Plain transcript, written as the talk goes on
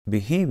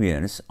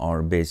Behaviors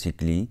are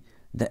basically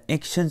the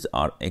actions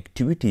or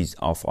activities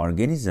of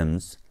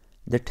organisms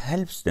that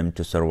helps them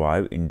to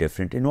survive in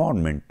different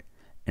environments,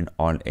 and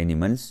all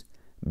animals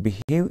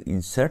behave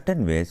in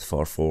certain ways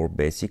for four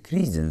basic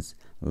reasons,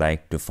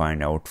 like to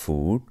find out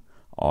food,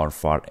 or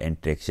for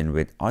interaction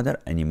with other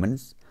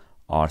animals,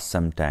 or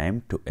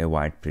sometimes to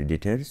avoid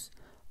predators,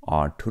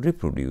 or to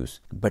reproduce.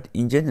 But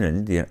in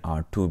general, there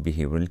are two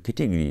behavioral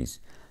categories.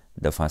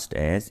 The first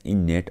is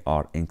innate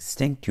or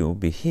instinctive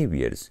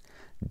behaviors.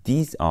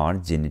 These are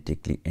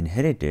genetically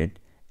inherited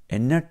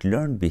and not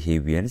learned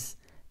behaviors,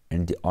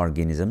 and the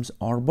organisms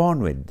are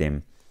born with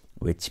them,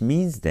 which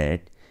means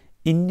that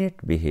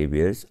innate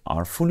behaviors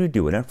are fully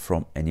developed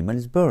from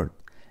animals' birth,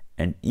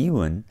 and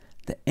even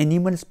the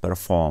animals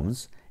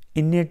performs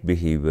innate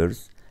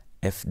behaviors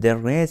if they are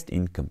raised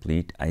in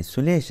complete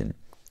isolation.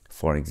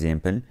 For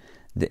example,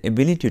 the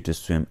ability to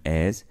swim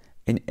is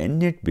an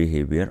innate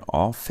behavior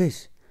of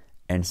fish,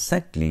 and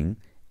suckling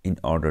in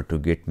order to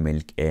get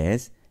milk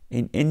is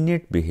an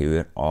innate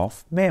behavior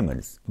of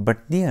mammals. But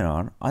there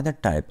are other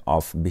types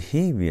of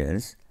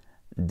behaviors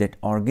that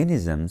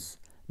organisms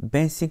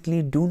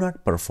basically do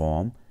not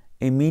perform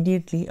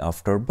immediately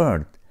after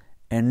birth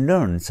and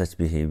learn such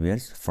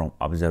behaviors from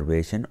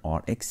observation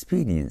or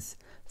experience.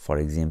 For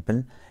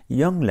example,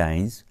 young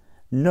lions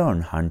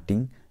learn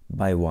hunting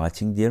by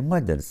watching their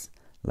mothers,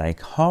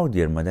 like how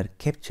their mother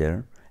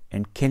capture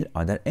and kill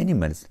other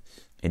animals.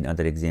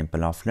 Another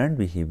example of learned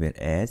behavior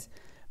is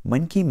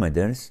monkey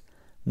mothers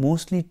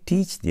mostly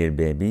teach their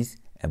babies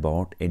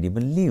about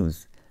edible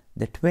leaves,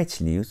 that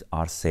which leaves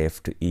are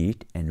safe to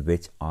eat and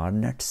which are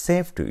not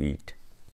safe to eat.